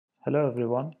Hello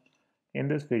everyone. In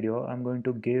this video, I'm going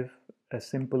to give a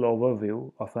simple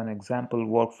overview of an example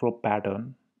workflow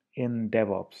pattern in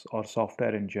DevOps or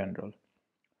software in general.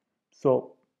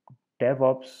 So,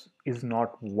 DevOps is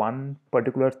not one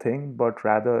particular thing, but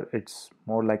rather it's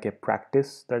more like a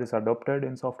practice that is adopted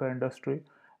in software industry.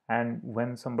 And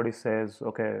when somebody says,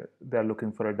 okay, they're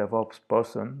looking for a DevOps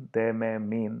person, they may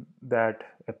mean that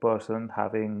a person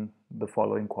having the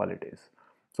following qualities.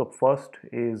 So first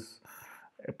is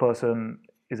a person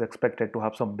is expected to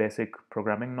have some basic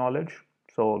programming knowledge.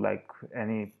 So like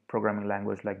any programming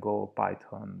language like Go,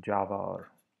 Python, Java,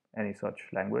 or any such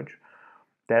language.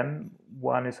 Then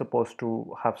one is supposed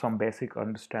to have some basic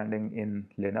understanding in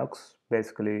Linux,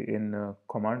 basically in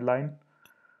command line.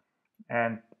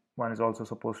 And one is also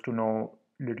supposed to know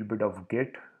a little bit of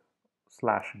Git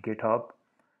slash GitHub.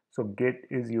 So Git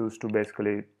is used to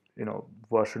basically,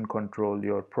 version control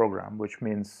your program, which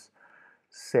means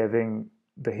saving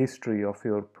the history of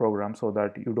your program so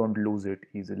that you don't lose it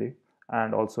easily.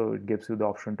 And also it gives you the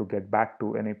option to get back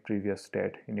to any previous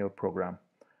state in your program.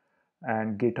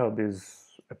 And GitHub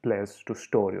is a place to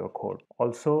store your code.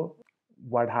 Also,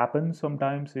 what happens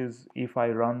sometimes is if I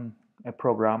run a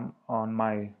program on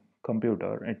my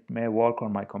computer, it may work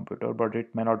on my computer, but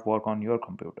it may not work on your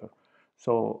computer.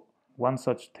 So one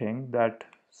such thing that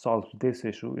solves this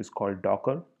issue is called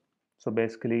Docker. So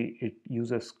basically it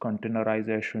uses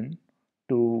containerization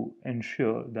to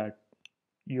ensure that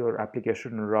your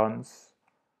application runs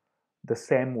the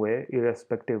same way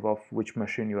irrespective of which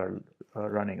machine you are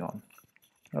running on.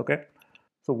 Okay,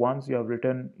 so once you have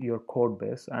written your code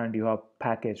base and you have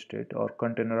packaged it or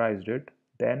containerized it,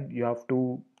 then you have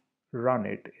to run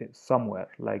it somewhere,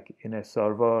 like in a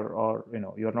server, or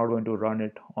you're not going to run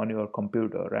it on your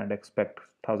computer and expect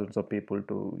thousands of people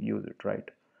to use it, right?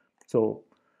 So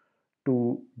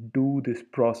to do this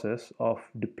process of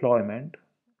deployment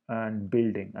and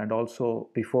building, and also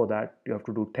before that you have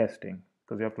to do testing,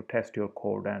 because you have to test your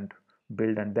code and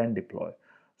build and then deploy.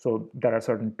 So there are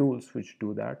certain tools which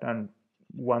do that, and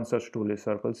one such tool is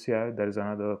CircleCI. There is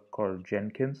another called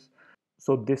Jenkins.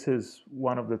 So this is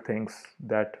one of the things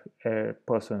that a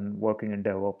person working in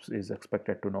DevOps is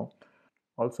expected to know.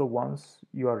 Also, once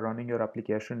you are running your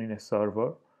application in a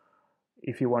server,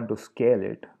 if you want to scale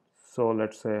it, so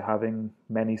let's say having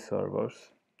many servers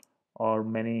or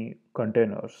many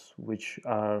containers which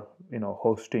are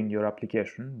hosting your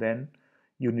application, then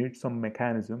you need some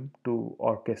mechanism to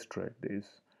orchestrate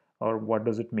these. Or what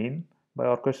does it mean by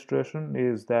orchestration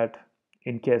is that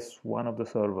in case one of the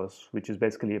servers, which is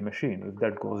basically a machine, if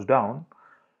that goes down,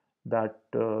 that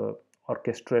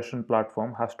orchestration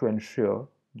platform has to ensure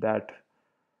that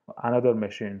another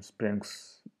machine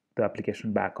brings the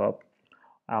application back up,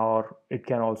 or it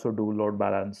can also do load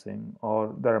balancing,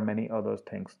 or there are many other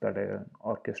things that an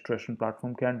orchestration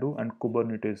platform can do, and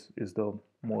Kubernetes is the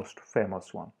most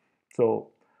famous one.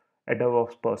 So a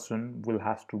DevOps person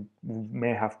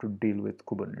may have to deal with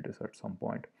Kubernetes at some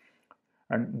point.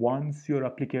 And once your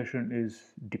application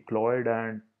is deployed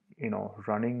and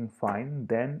running fine,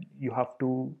 then you have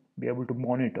to be able to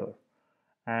monitor,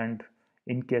 and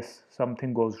in case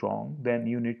something goes wrong, then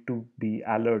you need to be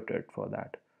alerted for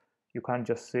that. You can't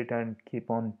just sit and keep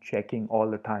on checking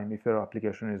all the time if your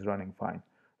application is running fine.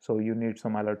 So you need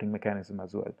some alerting mechanism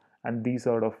as well. And these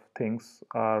sort of things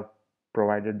are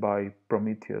provided by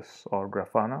Prometheus or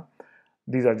Grafana.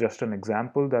 These are just an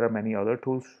example. There are many other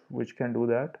tools which can do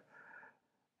that.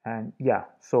 And yeah,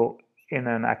 so in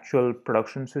an actual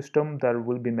production system, there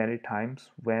will be many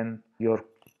times when your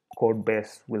code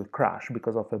base will crash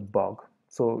because of a bug.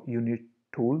 So you need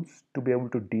tools to be able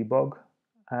to debug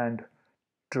and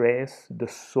trace the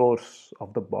source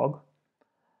of the bug.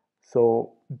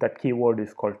 So that keyword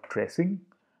is called tracing,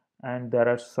 and there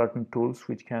are certain tools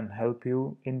which can help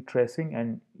you in tracing,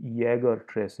 and Jaeger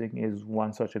tracing is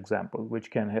one such example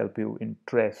which can help you in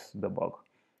trace the bug.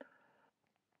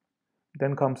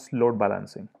 Then comes load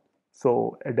balancing.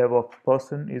 So a DevOps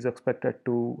person is expected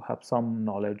to have some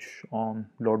knowledge on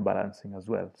load balancing as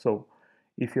well. So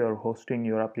if you're hosting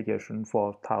your application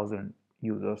for 1,000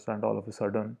 users and all of a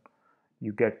sudden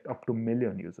you get up to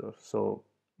million users, so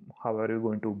how are you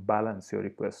going to balance your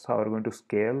requests? How are you going to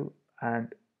scale?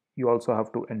 And you also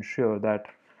have to ensure that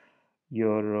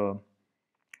your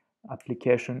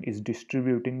application is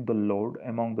distributing the load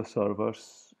among the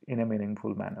servers in a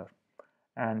meaningful manner.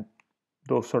 And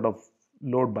those sort of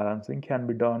load balancing can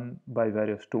be done by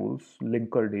various tools.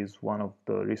 Linkerd is one of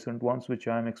the recent ones which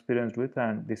I'm experienced with,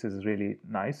 and this is really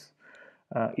nice.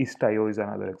 Istio is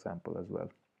another example as well.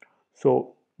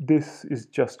 So this is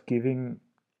just giving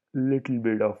little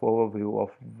bit of overview of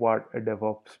what a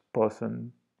DevOps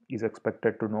person is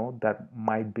expected to know. There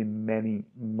might be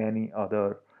many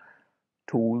other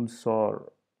tools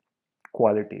or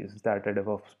qualities that a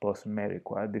DevOps person may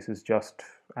require. This is just,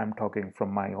 I'm talking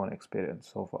from my own experience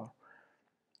so far.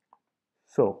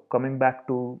 So coming back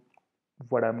to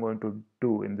what I'm going to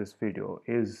do in this video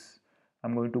is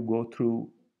I'm going to go through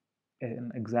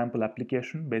an example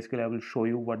application. Basically, I will show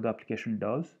you what the application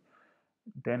does.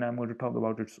 Then I'm going to talk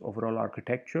about its overall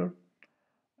architecture.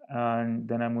 And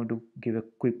then I'm going to give a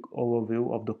quick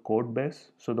overview of the code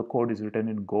base. So the code is written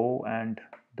in Go and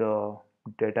the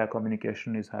data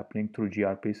communication is happening through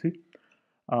gRPC.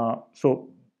 So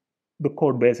the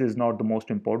code base is not the most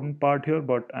important part here,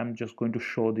 but I'm just going to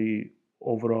show the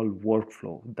overall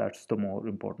workflow. That's the more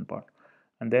important part.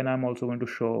 And then I'm also going to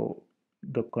show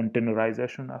the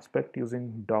containerization aspect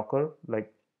using Docker,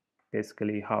 like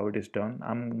basically how it is done.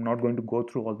 I'm not going to go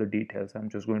through all the details. I'm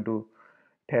just going to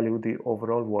tell you the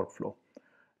overall workflow.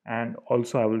 And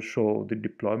also I will show the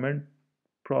deployment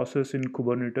process in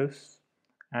Kubernetes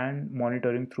and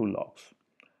monitoring through logs.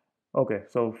 Okay,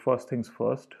 so first things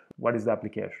first, what is the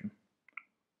application?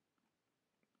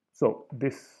 So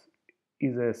this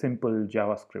is a simple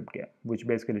JavaScript game, which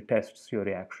basically tests your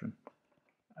reaction.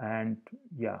 And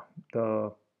yeah,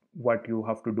 the what you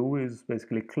have to do is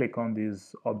basically click on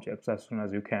these objects as soon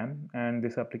as you can. And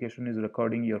this application is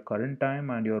recording your current time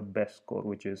and your best score,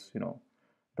 which is,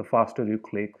 the faster you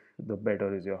click, the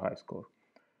better is your high score.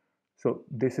 So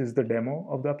this is the demo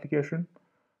of the application.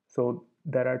 So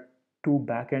there are two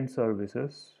backend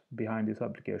services behind this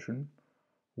application,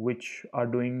 which are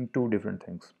doing two different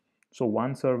things. So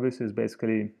one service is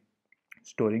basically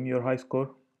storing your high score,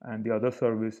 and the other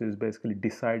service is basically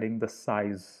deciding the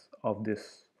size of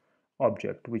this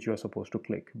object which you are supposed to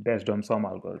click based on some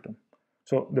algorithm.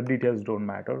 So the details don't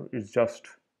matter, it's just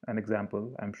an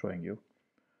example I'm showing you.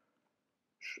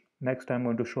 Next, I'm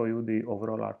going to show you the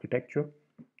overall architecture.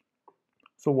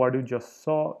 So what you just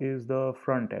saw is the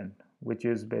front end, which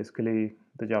is basically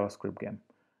the JavaScript game.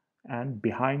 And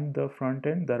behind the front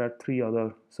end, there are three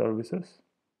other services.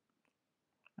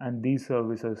 And these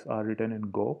services are written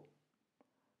in Go.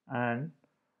 And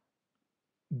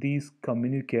these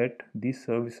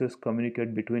services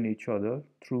communicate between each other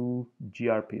through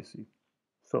gRPC.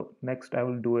 So next I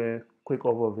will do a quick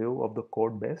overview of the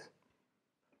code base.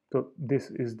 So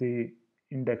this is the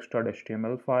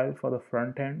index.html file for the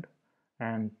front end.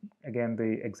 And again,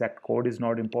 the exact code is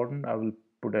not important. I will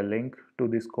put a link to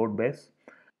this code base.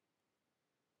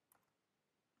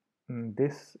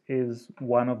 This is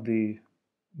one of the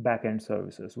backend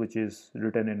services, which is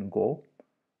written in Go.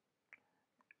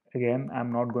 Again,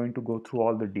 I'm not going to go through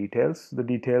all the details. The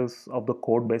details of the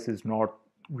code base is not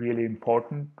really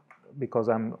important because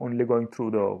I'm only going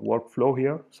through the workflow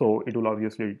here. So it will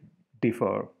obviously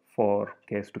differ for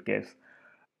case to case.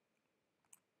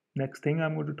 Next thing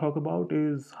I'm going to talk about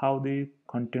is how the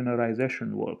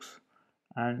containerization works.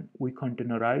 And we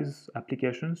containerize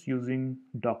applications using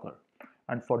Docker.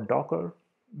 And for Docker,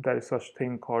 there is such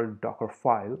thing called Docker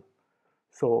file.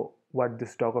 So what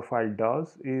this Docker file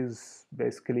does is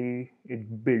basically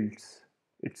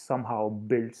it somehow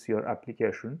builds your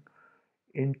application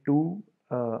into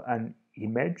an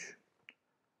image,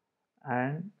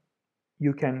 and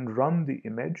you can run the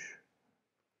image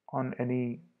on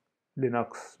any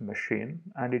Linux machine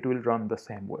and it will run the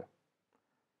same way.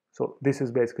 So this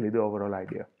is basically the overall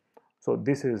idea. So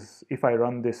this is, if I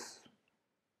run this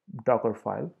Docker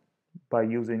file by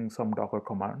using some Docker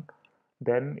command,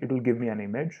 then it will give me an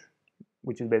image,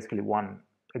 which is basically one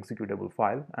executable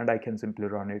file, and I can simply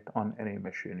run it on any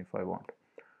machine if I want.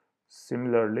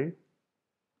 Similarly,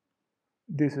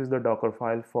 this is the Docker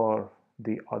file for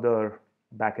the other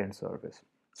backend service.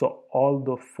 So all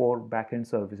the four backend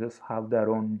services have their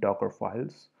own Docker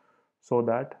files so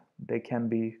that they can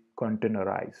be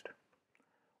containerized.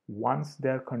 Once they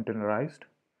are containerized,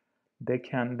 they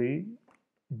can be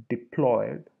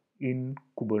deployed in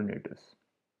Kubernetes.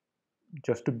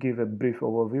 Just to give a brief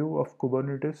overview of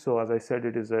Kubernetes, so as I said,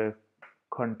 it is a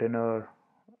container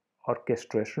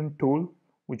orchestration tool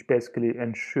which basically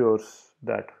ensures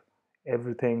that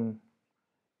everything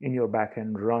in your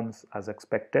backend runs as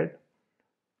expected.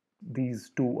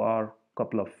 These two are a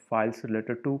couple of files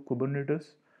related to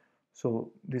Kubernetes.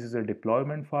 So this is a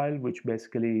deployment file which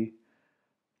basically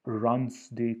runs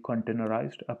the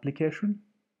containerized application.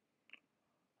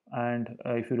 And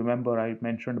if you remember, I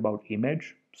mentioned about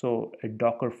image. So a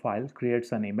Docker file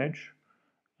creates an image,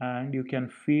 and you can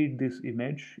feed this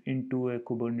image into a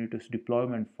Kubernetes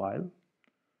deployment file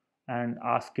and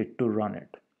ask it to run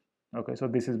it. Okay, so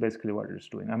this is basically what it's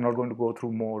doing. I'm not going to go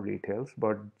through more details,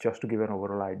 but just to give an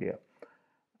overall idea.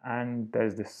 And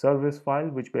there's this service file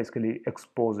which basically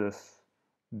exposes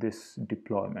this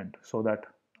deployment so that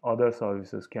other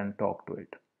services can talk to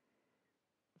it.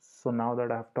 So now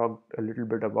that I've talked a little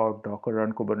bit about Docker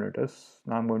and Kubernetes,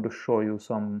 now I'm going to show you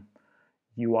some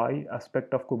UI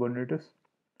aspect of Kubernetes.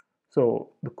 So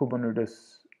the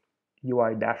Kubernetes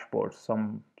UI dashboard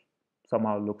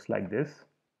somehow looks like this.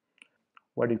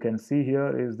 What you can see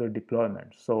here is the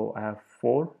deployment. So I have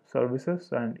 4 services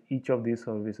and each of these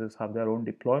services have their own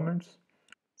deployments.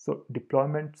 So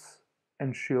deployments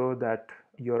ensure that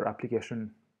your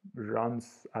application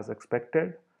runs as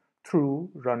expected through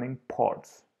running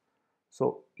pods.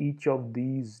 So each of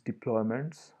these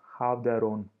deployments have their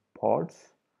own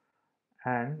pods,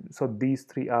 and so these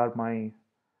 3 are my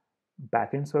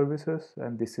backend services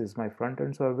and this is my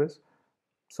front-end service.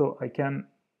 So I can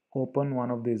open one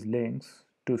of these links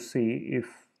to see if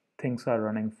things are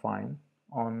running fine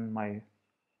on my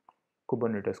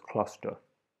Kubernetes cluster.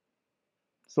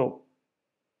 So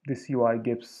this UI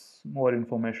gives more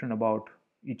information about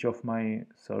each of my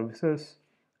services,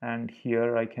 and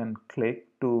here I can click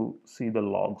to see the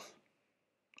logs.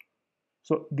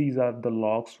 So these are the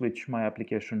logs which my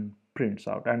application prints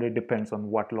out, and it depends on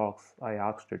what logs I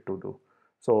asked it to do.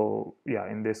 So yeah,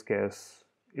 in this case,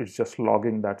 it's just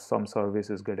logging that some service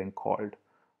is getting called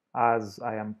as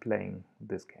I am playing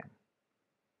this game.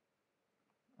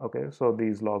 Okay, so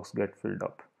these logs get filled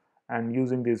up. And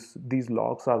using these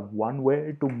logs are one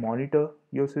way to monitor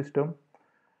your system,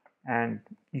 and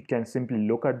you can simply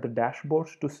look at the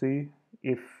dashboards to see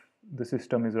if the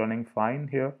system is running fine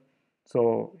here.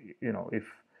 So if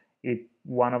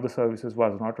one of the services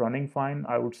was not running fine,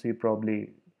 I would see probably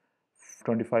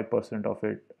 25% of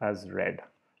it as red.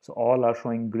 So all are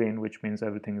showing green, which means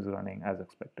everything is running as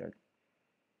expected.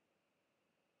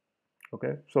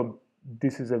 Okay, so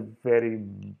this is a very,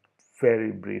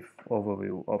 very brief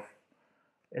overview of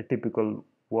a typical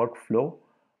workflow.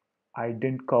 I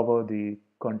didn't cover the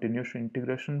continuous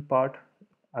integration part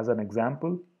as an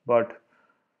example, but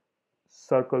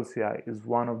CircleCI is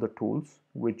one of the tools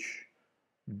which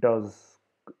does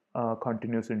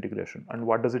continuous integration. And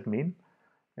what does it mean?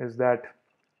 Is that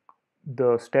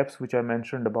the steps which I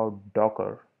mentioned about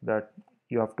Docker, that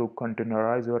you have to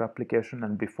containerize your application,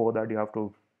 and before that you have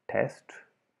to test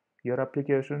your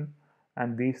application,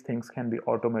 and these things can be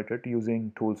automated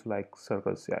using tools like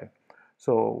CircleCI.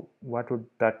 So what would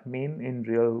that mean in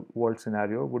real world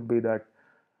scenario would be that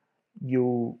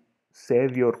you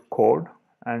save your code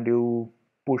and you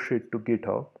push it to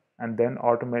GitHub, and then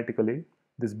automatically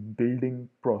this building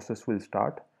process will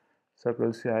start.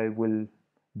 CircleCI will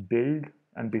build,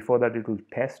 and before that it will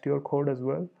test your code as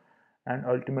well, and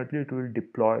ultimately it will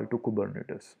deploy to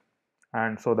Kubernetes,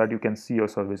 and so that you can see your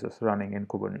services running in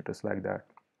Kubernetes like that.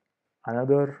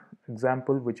 Another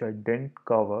example which I didn't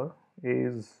cover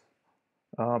is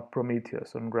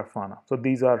Prometheus and Grafana. So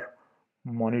these are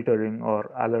monitoring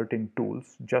or alerting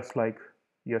tools, just like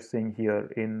you're seeing here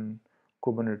in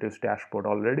Kubernetes dashboard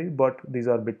already, but these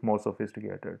are a bit more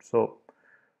sophisticated. So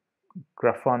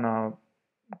Grafana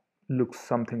looks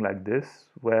something like this,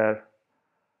 where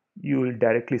you will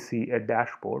directly see a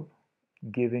dashboard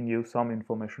giving you some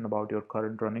information about your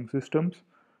current running systems.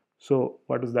 So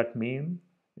what does that mean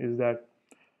is that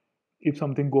if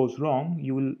something goes wrong,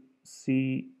 you will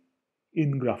see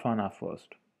in Grafana first.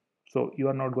 So you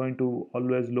are not going to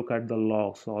always look at the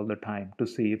logs all the time to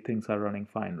see if things are running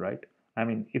fine, right? I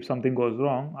mean, if something goes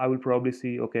wrong, I will probably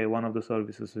see, okay, one of the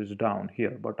services is down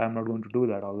here, but I'm not going to do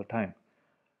that all the time.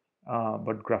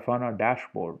 But Grafana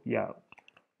dashboard, yeah,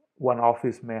 one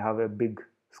office may have a big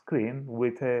screen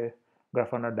with a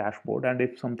Grafana dashboard, and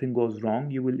if something goes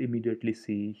wrong, you will immediately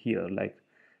see here, like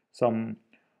some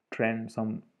trend,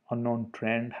 some unknown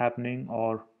trend happening,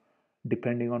 or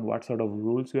depending on what sort of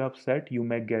rules you have set, you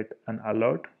may get an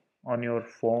alert on your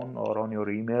phone or on your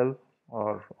email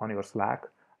or on your Slack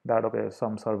that okay,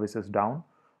 some service is down,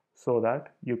 so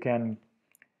that you can,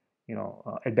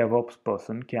 a DevOps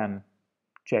person can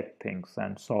check things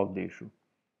and solve the issue.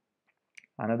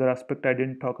 Another aspect I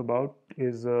didn't talk about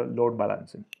is load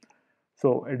balancing.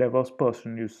 So a DevOps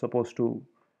person is supposed to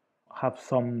have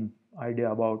some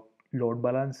idea about load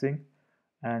balancing.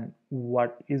 And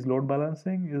what is load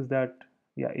balancing is that,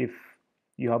 yeah, if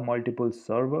you have multiple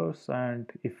servers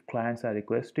and if clients are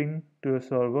requesting to a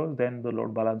server, then the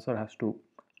load balancer has to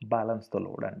balance the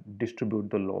load and distribute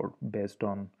the load based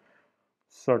on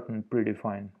certain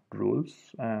predefined rules,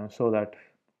 so that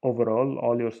overall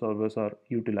all your servers are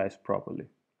utilized properly.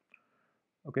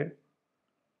 Okay,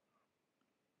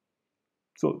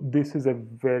 so this is a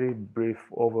very brief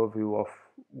overview of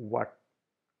what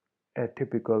a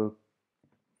typical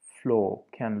flow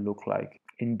can look like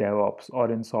in DevOps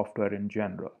or in software in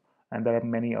general. And there are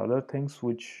many other things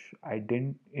which I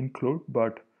didn't include,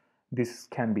 but this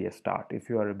can be a start if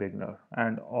you are a beginner.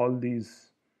 And all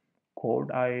these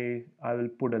code, I will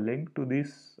put a link to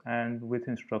this and with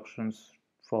instructions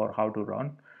for how to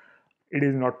run. It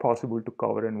is not possible to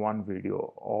cover in one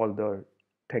video all the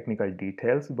technical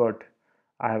details, but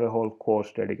I have a whole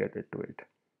course dedicated to it.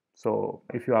 So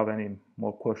if you have any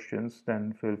more questions,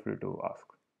 then feel free to ask.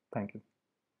 Thank you.